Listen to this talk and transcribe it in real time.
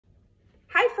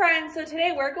friends, so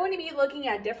today we're going to be looking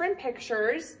at different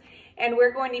pictures and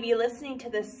we're going to be listening to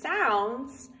the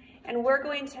sounds and we're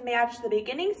going to match the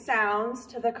beginning sounds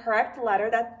to the correct letter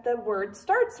that the word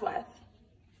starts with.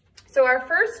 So our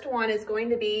first one is going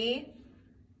to be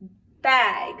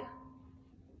bag.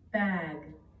 Bag.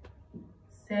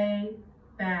 Say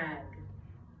bag.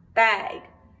 Bag.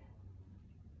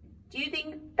 Do you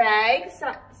think bag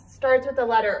starts with the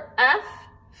letter F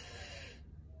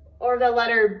or the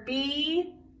letter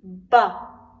B?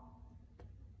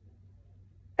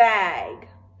 Bag.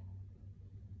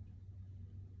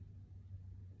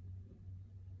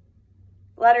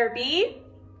 Letter B?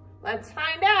 Let's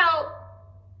find out.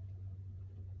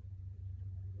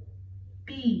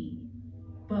 B.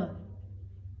 The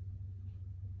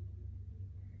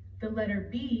letter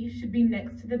B should be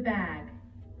next to the bag.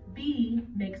 B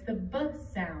makes the B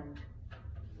sound.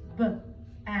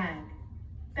 Ag.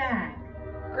 Bag.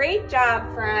 Great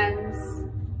job, friends.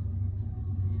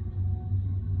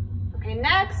 Okay,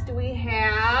 next we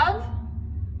have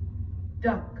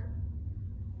duck.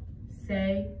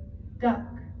 Say duck.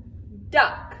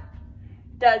 Duck.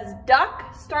 Does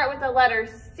duck start with the letter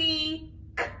C,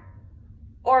 K,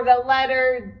 or the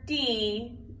letter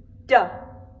D, D?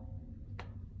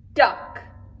 Duck.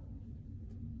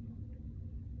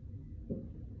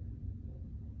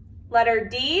 Letter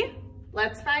D,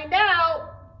 let's find out.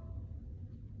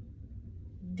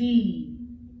 D.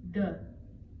 The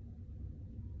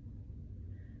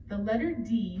letter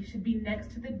D should be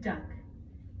next to the duck.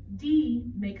 D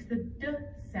makes the D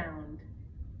sound.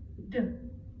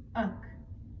 Uck.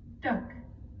 Duck.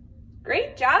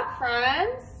 Great job,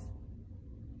 friends.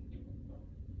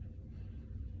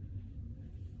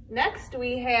 Next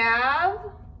we have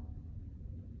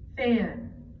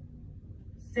fan.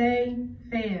 Say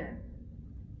fan.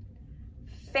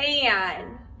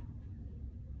 Fan.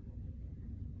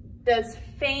 Does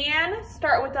fan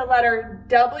start with the letter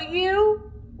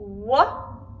W,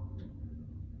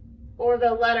 or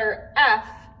the letter F?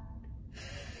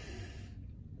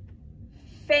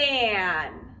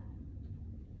 Fan.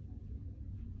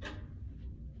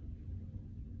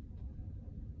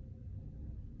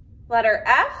 Letter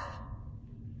F?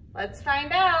 Let's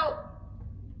find out.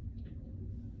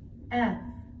 F.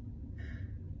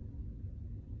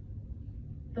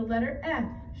 The letter F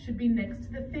should be next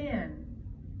to the fan.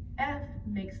 F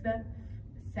makes the F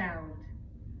sound.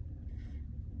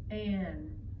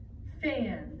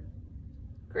 Fan.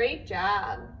 Great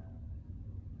job.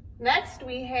 Next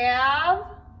we have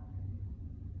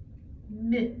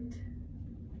mitt.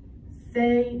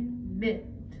 Say mitt.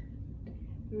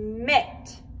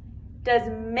 Mitt. Does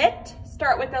mitt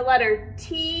start with the letter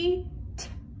T, T,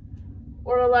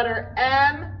 or the letter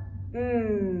M?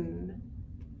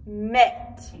 Mitt.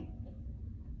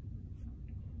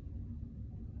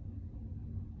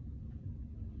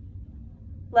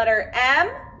 Letter M,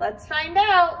 let's find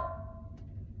out.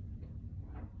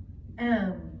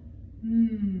 M.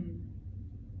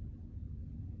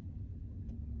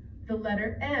 The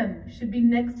letter M should be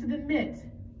next to the mitt.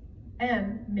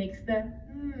 M makes the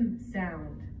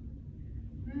sound.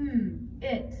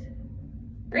 It.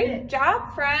 Great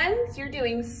job, friends. You're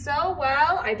doing so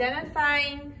well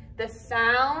identifying the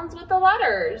sounds with the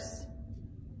letters.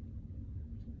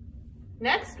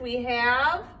 Next we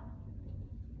have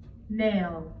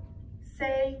nail.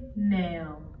 Say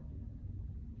nail.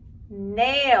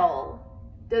 Nail.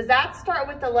 Does that start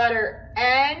with the letter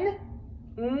N,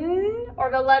 or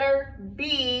the letter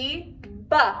B,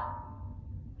 B?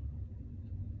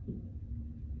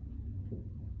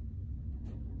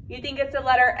 You think it's the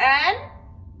letter N?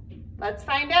 Let's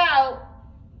find out.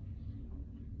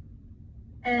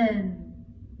 N.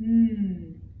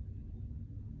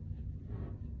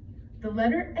 The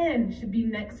letter N should be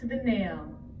next to the nail.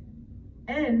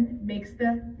 N makes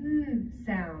the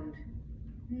sound.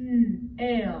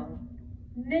 Ale.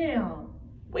 Nail.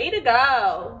 Way to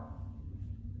go.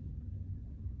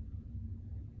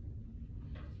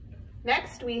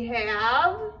 Next we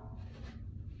have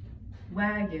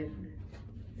wagon.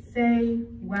 Say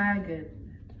wagon.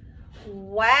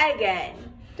 Wagon.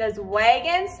 Does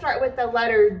wagon start with the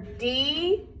letter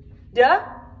D, D,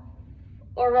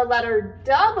 or the letter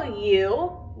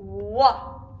W,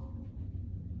 W?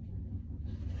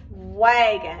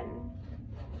 Wagon.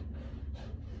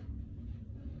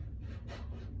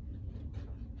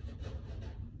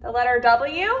 The letter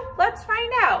W? Let's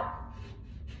find out.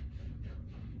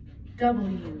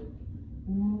 W.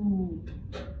 Ooh.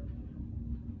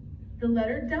 The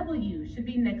letter W should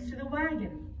be next to the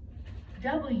wagon.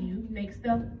 W makes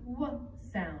the W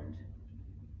sound.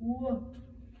 W.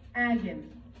 Agon.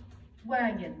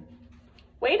 Wagon.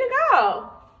 Way to go.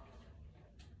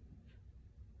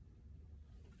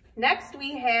 Next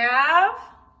we have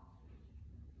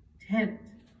tent.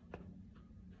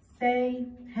 Say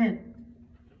tent.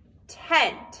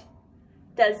 Tent.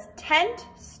 Does tent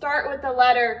start with the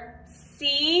letter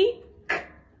C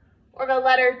or the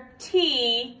letter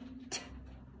T?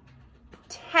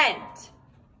 Tent.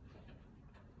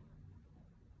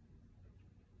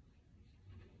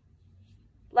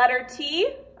 Letter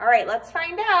T? All right, let's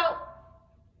find out.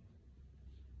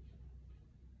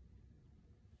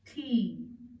 T.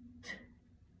 T.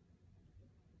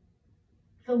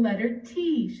 The letter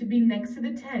T should be next to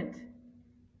the tent.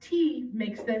 T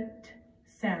makes the T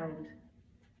sound.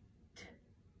 T,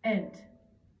 ent,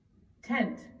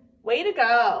 tent. Way to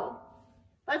go.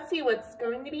 Let's see what's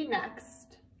going to be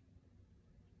next.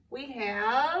 We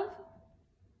have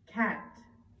cat.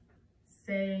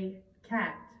 Say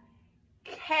cat.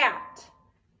 Cat.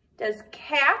 Does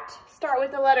cat start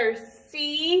with the letter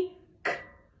C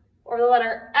or the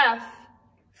letter F?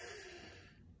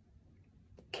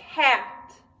 Cat.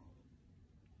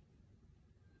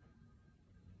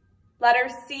 Letter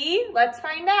C, let's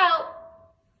find out.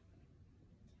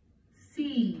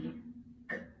 C.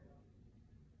 K.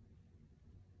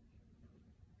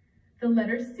 The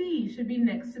letter C should be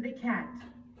next to the cat.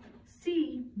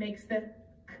 C makes the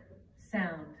K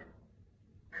sound.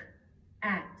 K,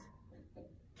 at,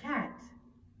 cat.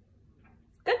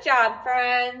 Good job,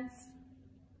 friends.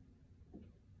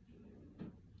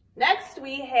 Next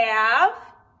we have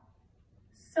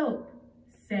soap.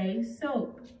 Say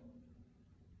soap.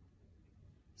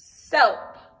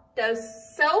 soap.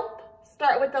 Does soap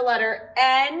start with the letter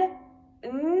N,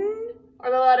 or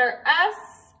the letter S?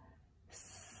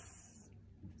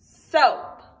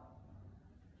 Soap.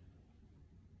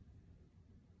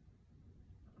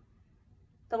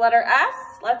 The letter S,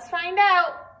 let's find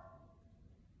out.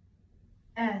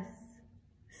 S.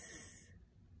 S.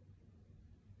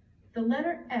 The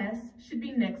letter S should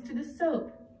be next to the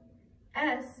soap.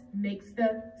 S makes the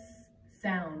S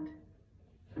sound.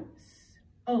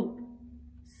 Soap.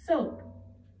 Soap.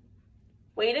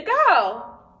 Way to go.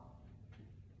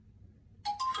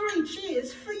 3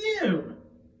 cheers for you.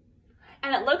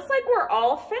 And it looks like we're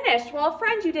all finished. Well,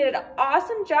 friends, you did an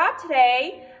awesome job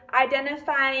today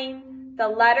identifying the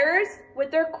letters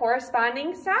with their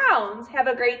corresponding sounds. Have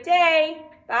a great day.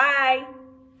 Bye.